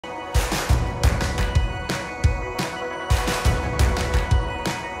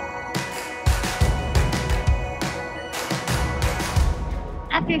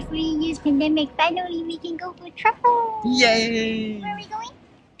after 3 years pandemic, finally we can go for travel. Yay! Where are we going?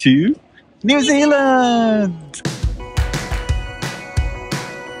 To New Zealand!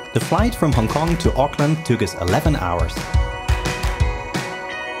 The flight from Hong Kong to Auckland took us 11 hours.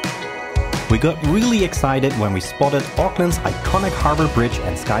 We got really excited when we spotted Auckland's iconic harbour bridge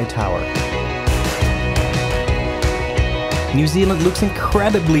and sky tower. New Zealand looks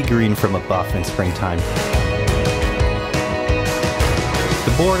incredibly green from above in springtime.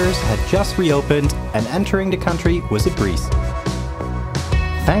 The borders had just reopened and entering the country was a breeze.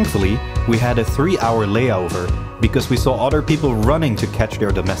 Thankfully, we had a 3-hour layover because we saw other people running to catch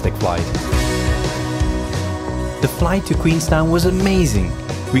their domestic flight. The flight to Queenstown was amazing.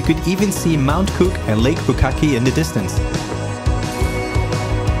 We could even see Mount Cook and Lake Pukaki in the distance.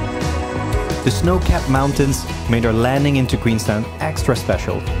 The snow-capped mountains made our landing into Queenstown extra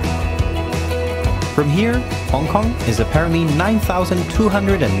special. From here, Hong Kong is apparently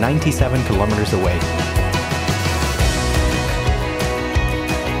 9,297 kilometers away.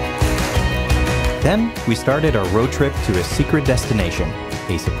 Then we started our road trip to a secret destination,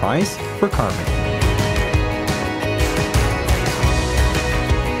 a surprise for Carmen.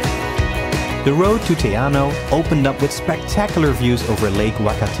 The road to Te Anau opened up with spectacular views over Lake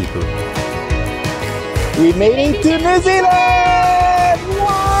Wakatipu. We made it to New Zealand!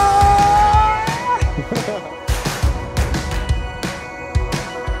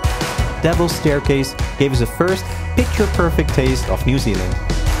 Devil's Staircase gave us a first picture-perfect taste of New Zealand.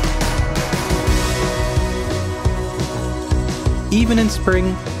 Even in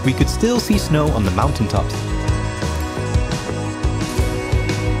spring, we could still see snow on the mountaintops.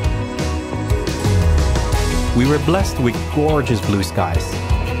 We were blessed with gorgeous blue skies.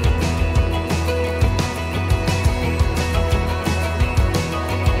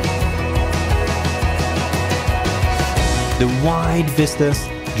 The wide vistas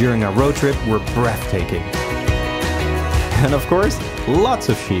during our road trip were breathtaking. And of course, lots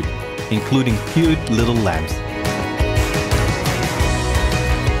of sheep, including cute little lambs.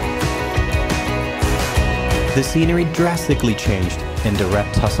 The scenery drastically changed in the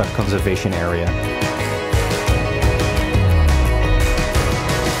Red Tussock Conservation Area.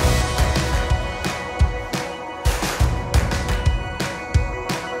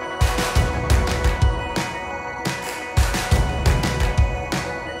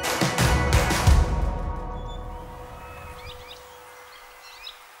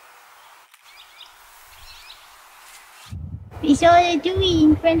 We saw the Dewey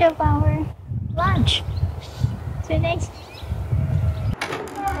in front of our lodge. So nice.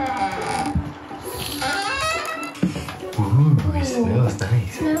 Ooh, it smells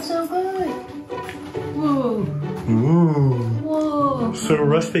nice. Smells so good. Ooh. Whoa. So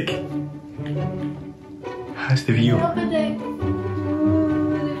rustic. How's the view? Look at that.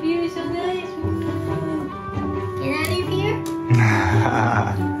 Ooh, the view is so nice. Can I live here?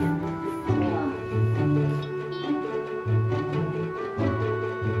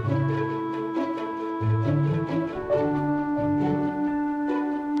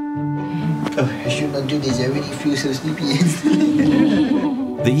 Oh, I should not do this, I really feel so sleepy.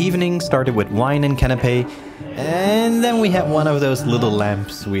 The evening started with wine and canapé, and then we had one of those little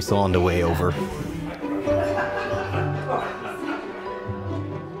lamps we saw on the way over.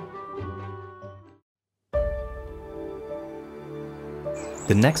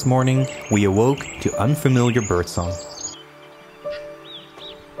 The next morning, we awoke to unfamiliar birdsong.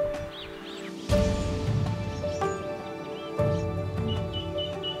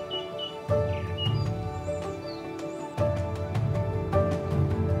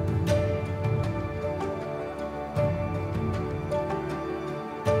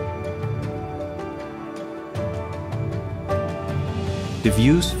 The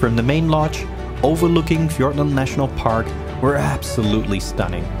views from the main lodge, overlooking Fiordland National Park, were absolutely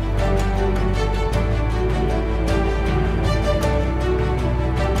stunning.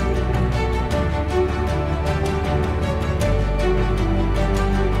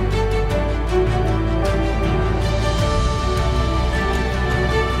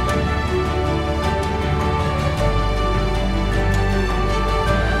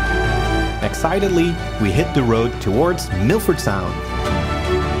 Excitedly, we hit the road towards Milford Sound.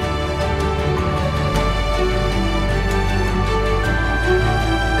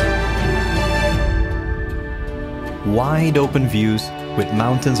 Wide open views with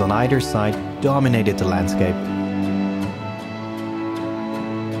mountains on either side dominated the landscape.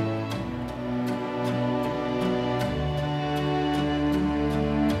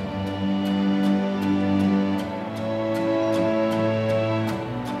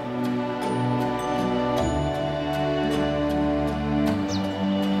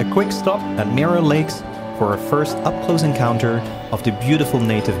 quick stop at Mirror Lakes for our first up-close encounter of the beautiful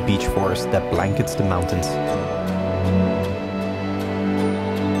native beech forest that blankets the mountains.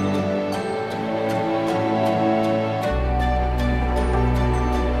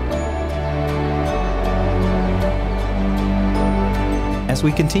 As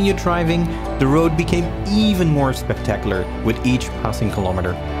we continued driving, the road became even more spectacular with each passing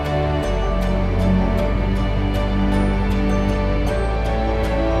kilometer.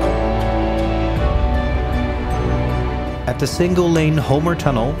 At the single-lane Homer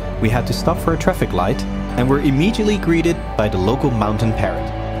Tunnel, we had to stop for a traffic light and were immediately greeted by the local mountain parrot,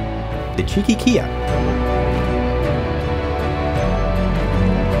 the cheeky Kea.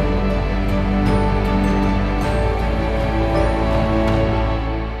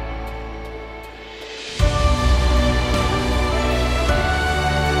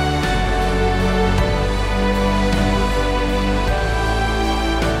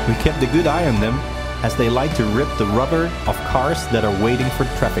 We kept a good eye on them, as they like to rip the rubber of cars that are waiting for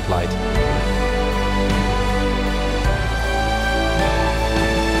the traffic light.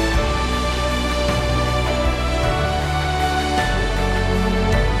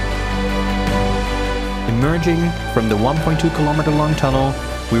 Emerging from the 1.2 kilometer long tunnel,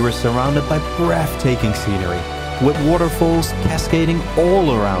 we were surrounded by breathtaking scenery, with waterfalls cascading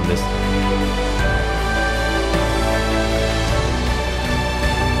all around us.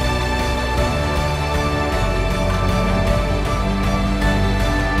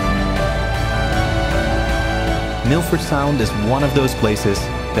 Milford Sound is one of those places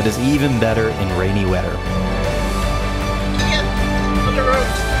that is even better in rainy weather. Ian, on the road.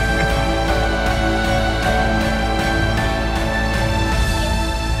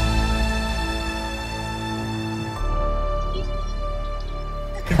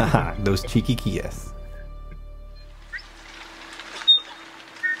 Haha, those cheeky Keas.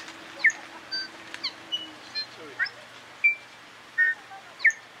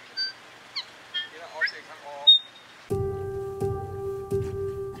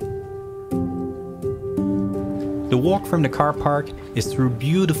 The walk from the car park is through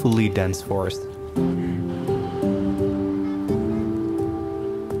beautifully dense forest.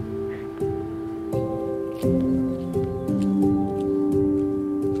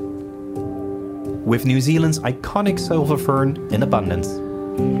 With New Zealand's iconic silver fern in abundance.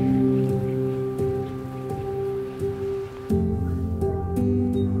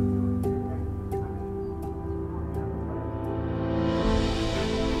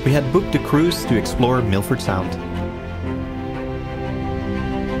 We had booked a cruise to explore Milford Sound.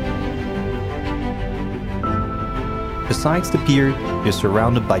 Besides the pier, you're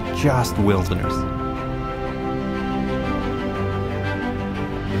surrounded by just wilderness.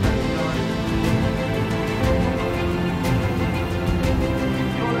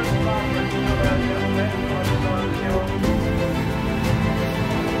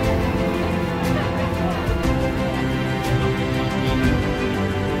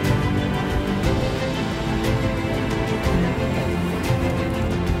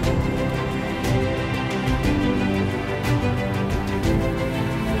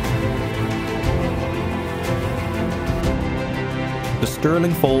 The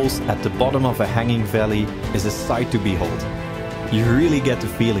Stirling Falls at the bottom of a hanging valley is a sight to behold. You really get the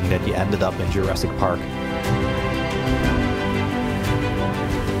feeling that you ended up in Jurassic Park.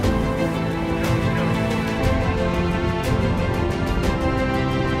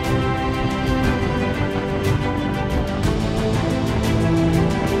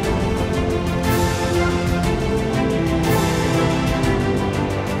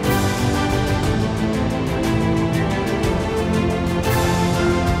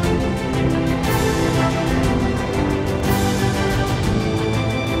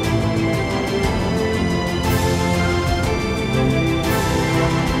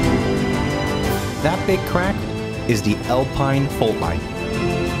 That big crack is the Alpine fault line.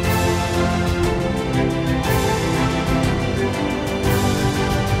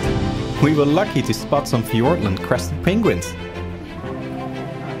 We were lucky to spot some Fiordland crested penguins.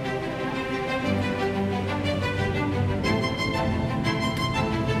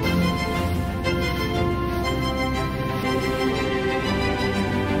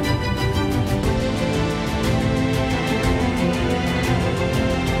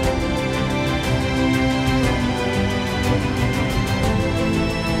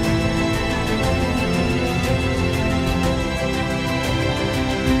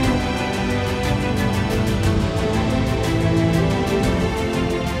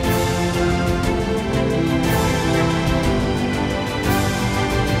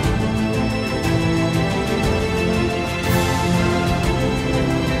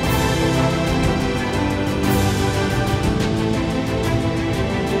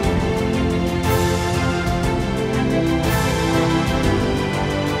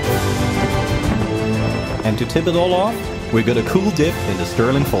 And to tip it all off, we got a cool dip in the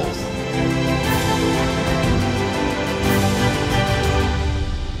Stirling Falls.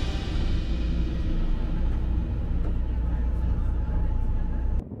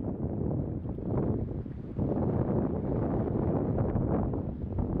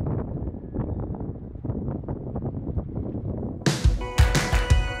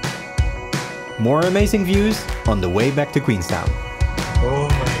 More amazing views on the way back to Queenstown. Oh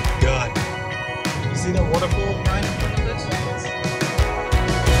my god. You see that waterfall right in front of us?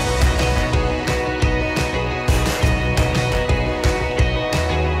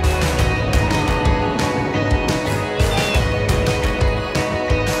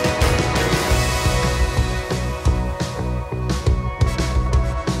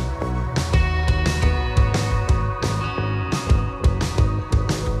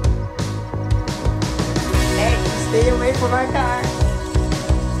 Stay away from our car.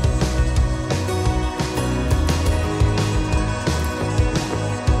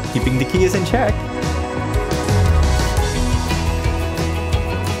 Keeping the keys in check.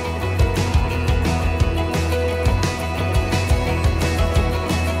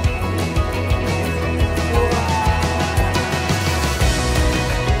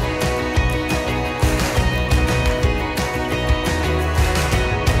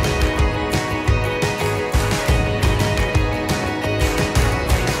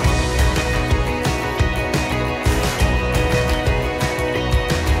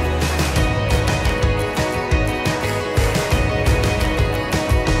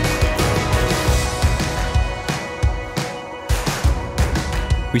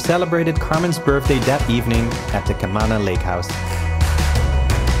 We celebrated Carmen's birthday that evening at the Kamana Lake House.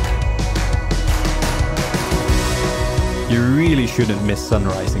 You really shouldn't miss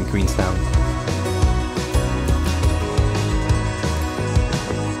sunrise in Queenstown.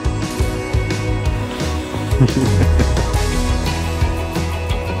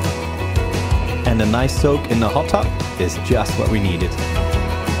 And a nice soak in the hot tub is just what we needed.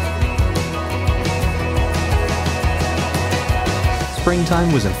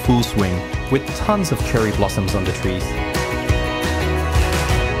 Springtime was in full swing, with tons of cherry blossoms on the trees.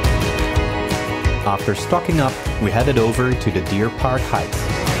 After stocking up, we headed over to the Deer Park Heights,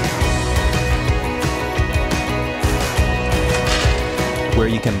 where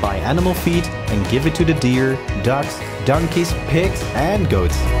you can buy animal feed and give it to the deer, ducks, donkeys, pigs and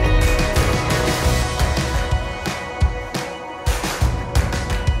goats.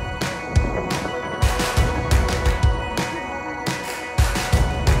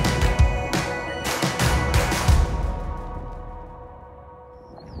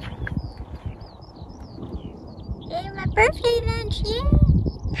 My birthday lunch, yeah!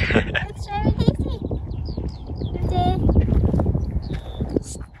 It's very tasty! With a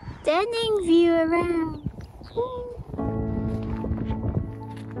stunning view around.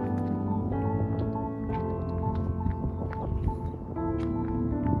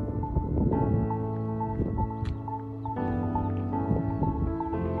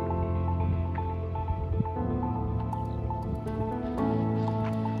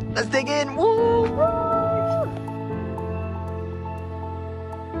 Let's dig in. Woo!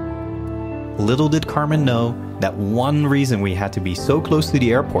 Little did Carmen know that one reason we had to be so close to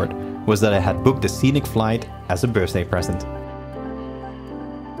the airport was that I had booked the Scenic Flight as a birthday present.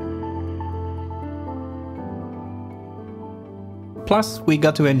 Plus, we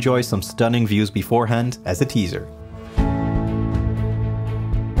got to enjoy some stunning views beforehand as a teaser.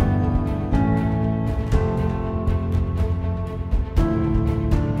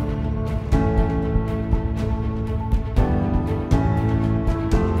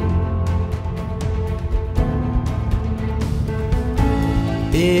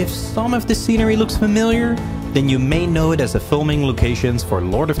 If some of the scenery looks familiar, then you may know it as the filming locations for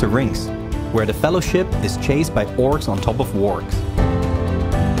Lord of the Rings, where the Fellowship is chased by orcs on top of wargs.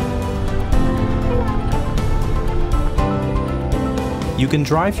 You can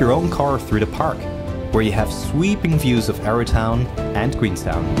drive your own car through the park, where you have sweeping views of Arrowtown and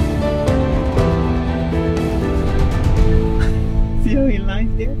Queenstown. See how he lies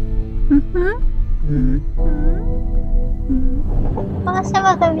there? Oh, some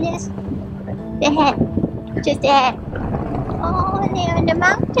of them, yes. They had, just there. Oh, they're in the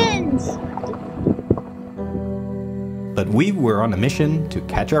mountains. But we were on a mission to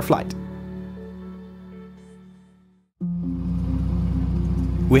catch our flight.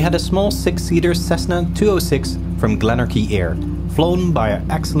 We had a small 6-seater Cessna 206 from Aoraki Air, flown by our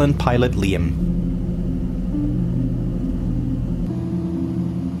excellent pilot Liam.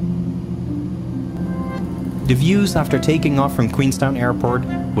 The views after taking off from Queenstown Airport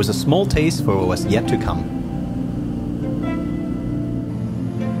was a small taste for what was yet to come.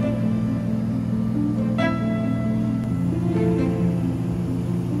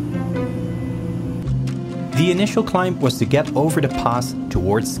 The initial climb was to get over the pass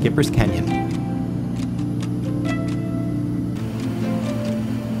towards Skipper's Canyon.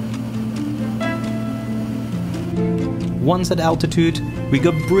 Once at altitude, we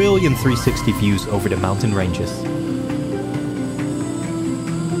got brilliant 360 views over the mountain ranges.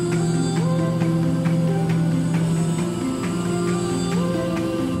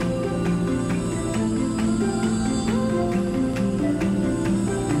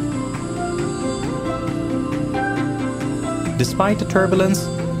 Despite the turbulence,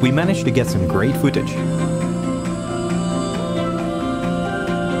 we managed to get some great footage.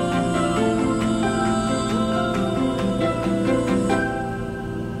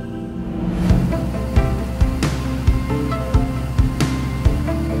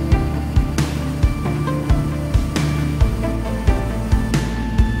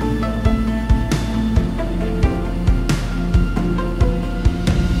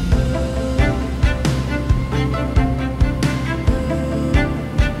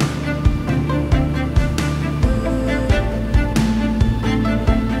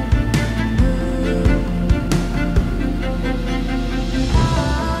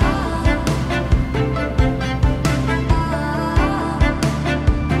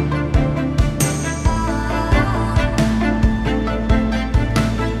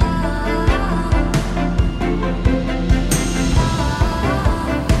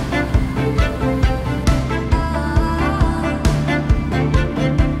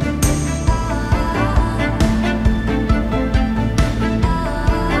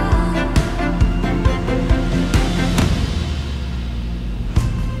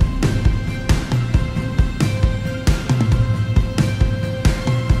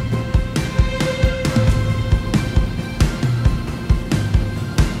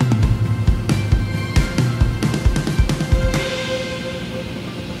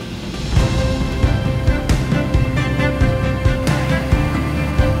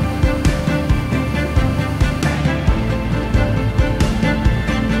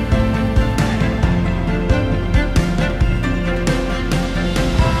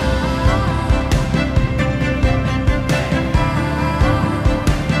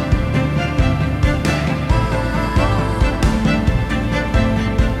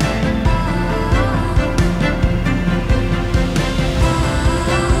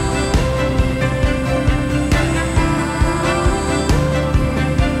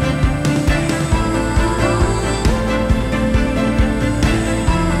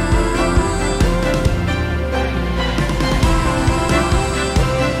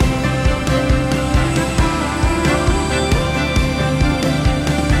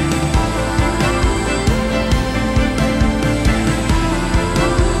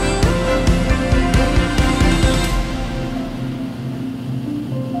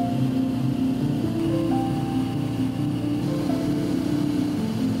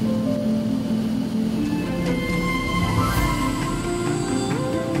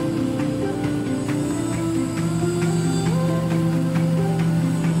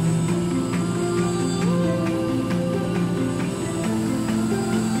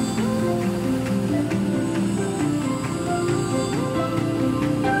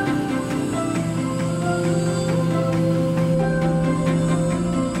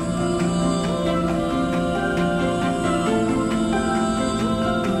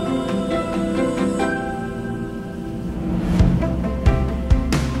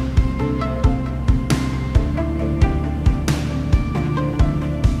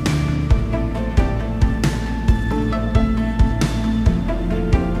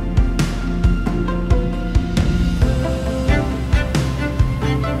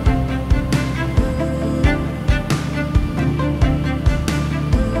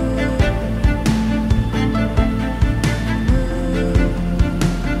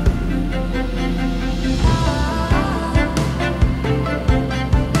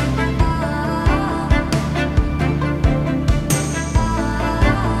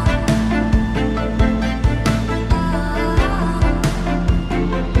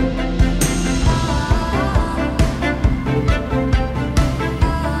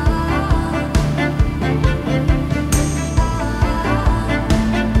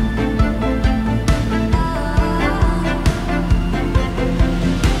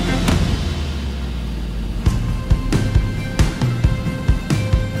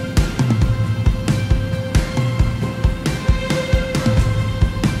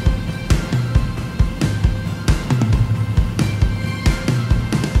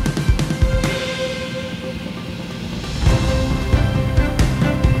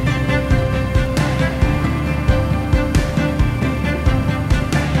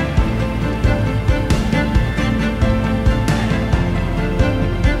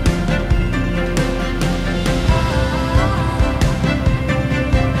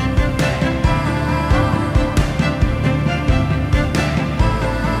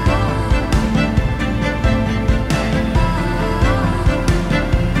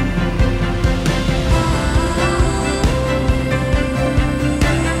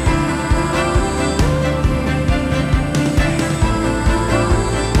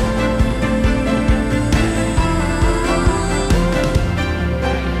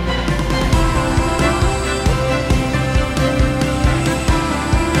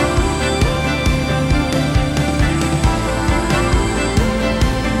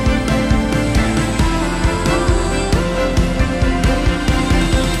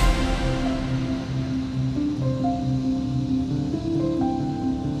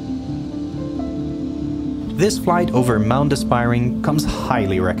 This flight over Mount Aspiring comes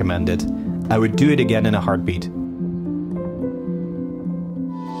highly recommended. I would do it again in a heartbeat.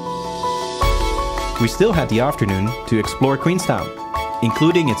 We still had the afternoon to explore Queenstown,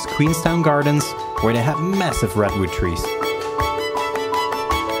 including its Queenstown Gardens, where they have massive redwood trees.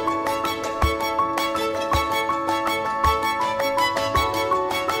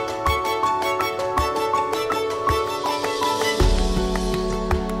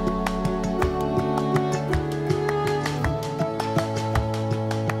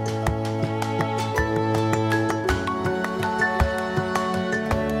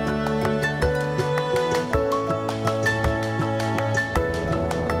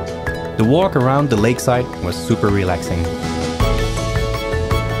 The walk around the lakeside was super relaxing.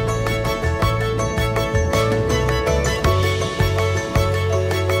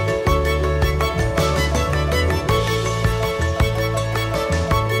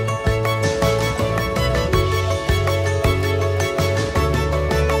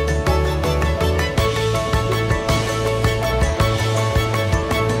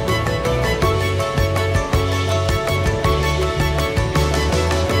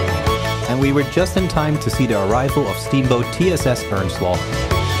 We were just in time to see the arrival of steamboat TSS Earnslaw.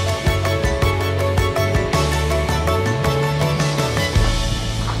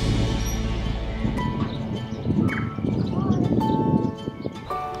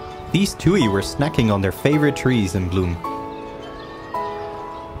 These tui were snacking on their favorite trees in bloom.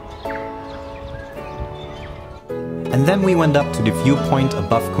 And then we went up to the viewpoint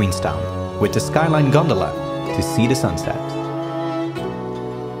above Queenstown with the Skyline gondola to see the sunset.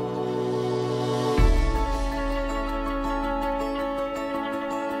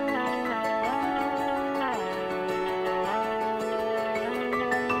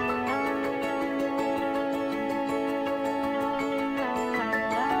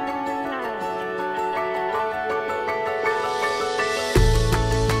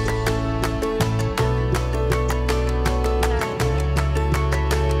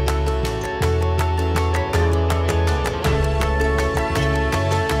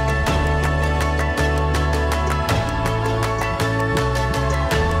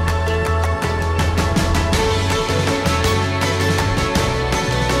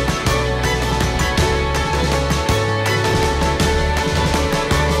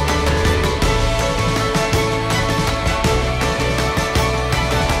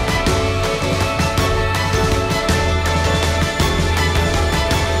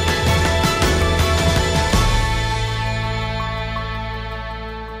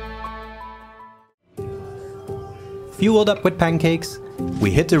 Fueled up with pancakes, we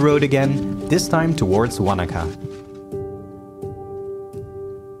hit the road again, this time towards Wanaka.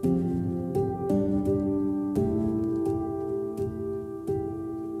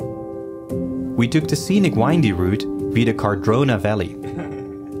 We took the scenic windy route via the Cardrona Valley.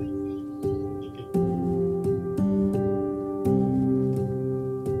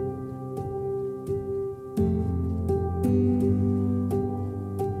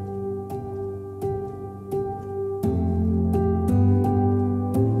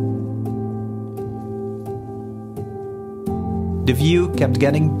 The view kept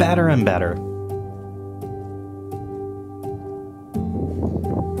getting better and better.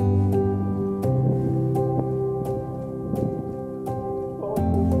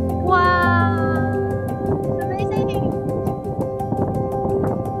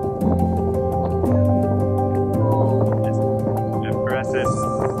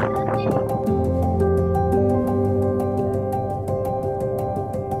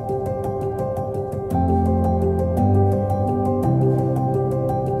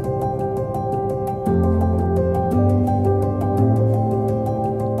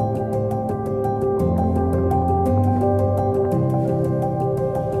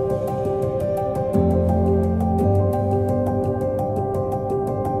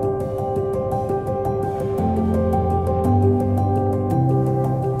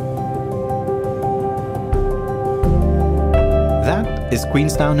 Is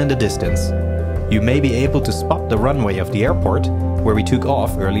Queenstown in the distance. You may be able to spot the runway of the airport where we took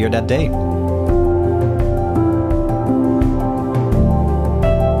off earlier that day.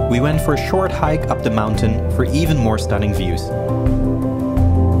 We went for a short hike up the mountain for even more stunning views.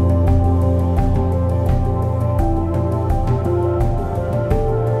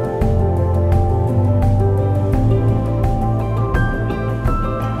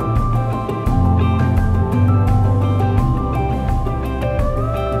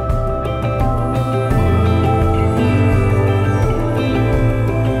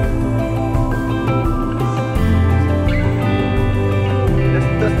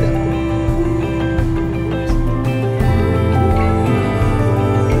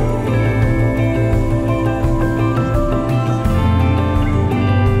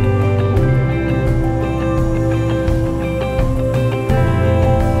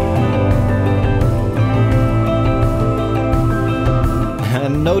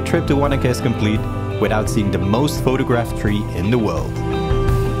 no trip to Wanaka is complete without seeing the most photographed tree in the world.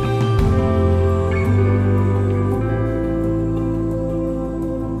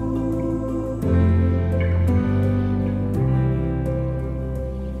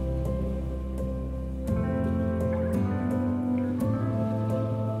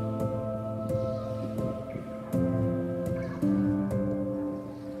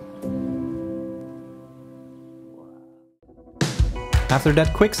 After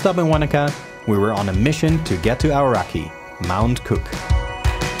that quick stop in Wanaka, we were on a mission to get to Aoraki, Mount Cook.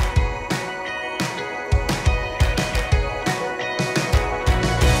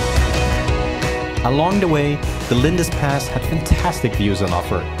 Along the way, the Lindis Pass had fantastic views on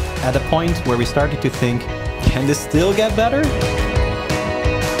offer, at a point where we started to think, can this still get better?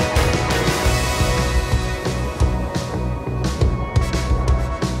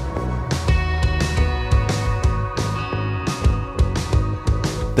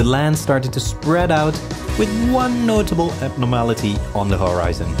 The land started to spread out, with one notable abnormality on the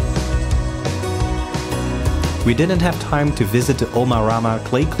horizon. We didn't have time to visit the Olmarama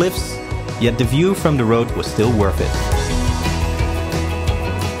clay cliffs, yet the view from the road was still worth it.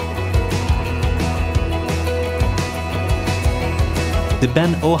 The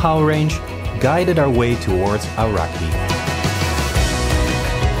Ben Ohau range guided our way towards Aoraki.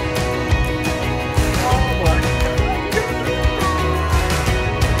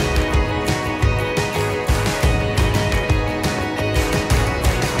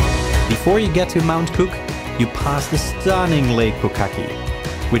 Before you get to Mount Cook, you pass the stunning Lake Pukaki,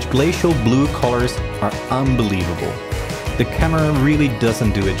 which glacial blue colors are unbelievable. The camera really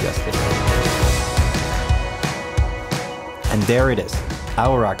doesn't do it justice. And there it is,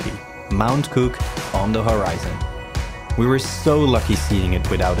 Aoraki, Mount Cook on the horizon. We were so lucky seeing it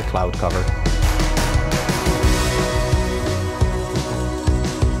without a cloud cover.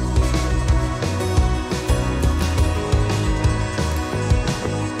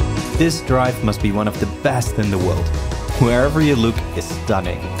 This drive must be one of the best in the world. Wherever you look is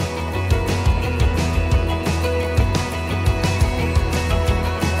stunning.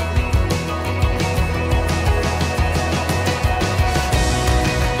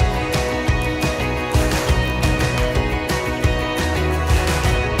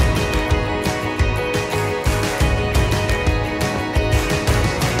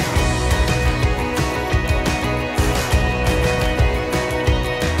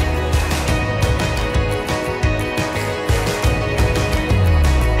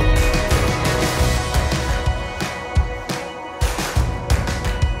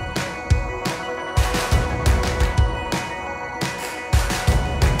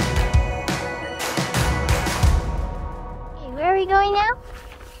 Going now?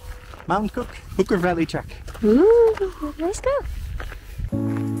 Mount Cook, Hooker Valley Track. Ooh, let's go.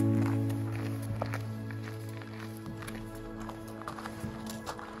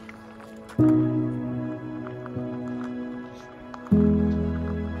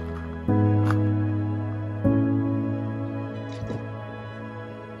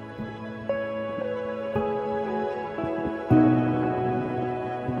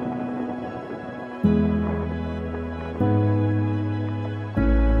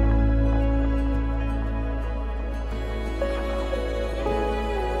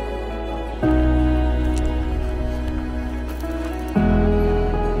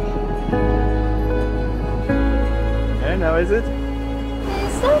 How is it?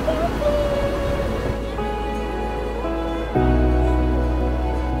 It's so happy.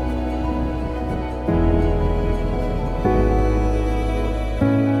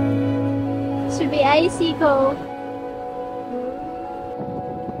 Should be icy cold.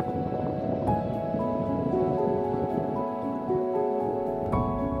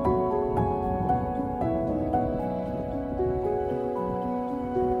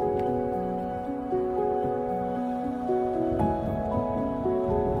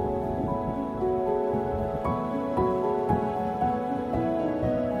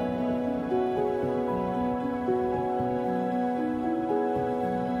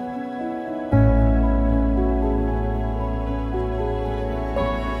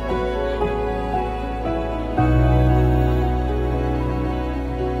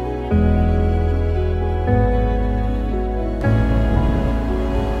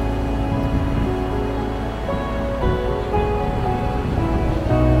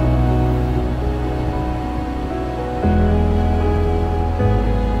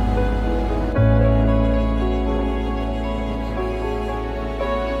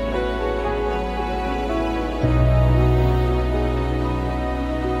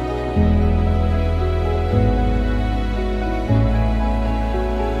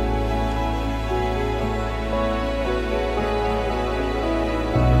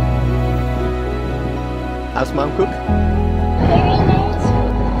 How's mom cook? Very nice.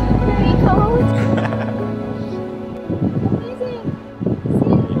 Very cold. Amazing.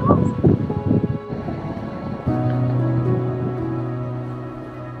 Cereals.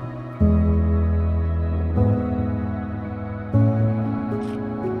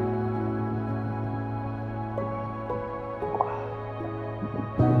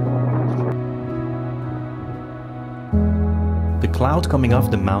 The cloud coming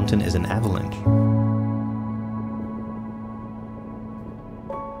off the mountain is an avalanche.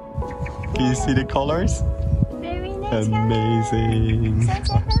 Can you see the colors? Very nice. Amazing. Colors. Such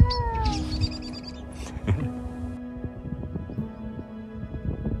a hello.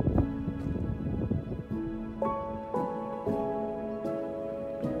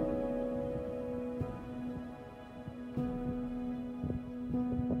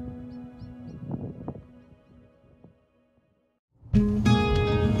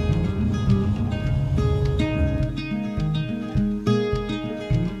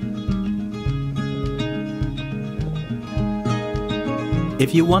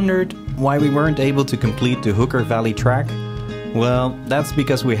 If you wondered why we weren't able to complete the Hooker Valley track, well, that's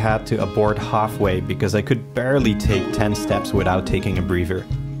because we had to abort halfway because I could barely take 10 steps without taking a breather.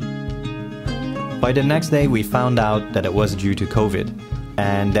 By the next day we found out that it was due to COVID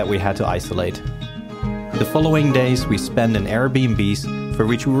and that we had to isolate. The following days we spent in Airbnbs, for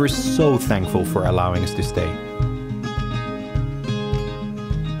which we were so thankful for allowing us to stay.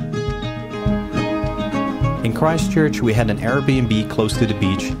 In Christchurch we had an Airbnb close to the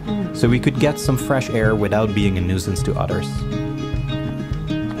beach, so we could get some fresh air without being a nuisance to others.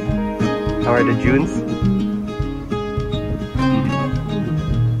 How are the dunes?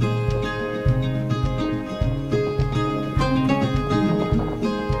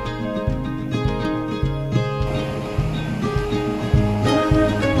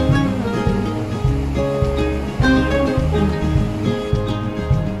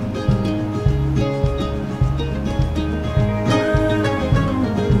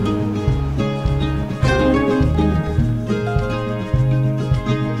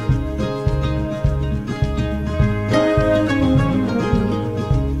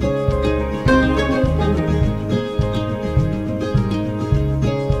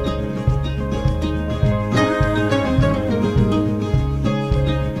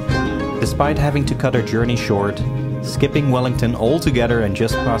 Despite having to cut our journey short, skipping Wellington altogether and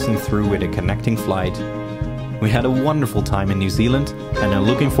just passing through with a connecting flight, we had a wonderful time in New Zealand and are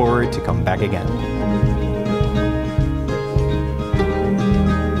looking forward to come back again.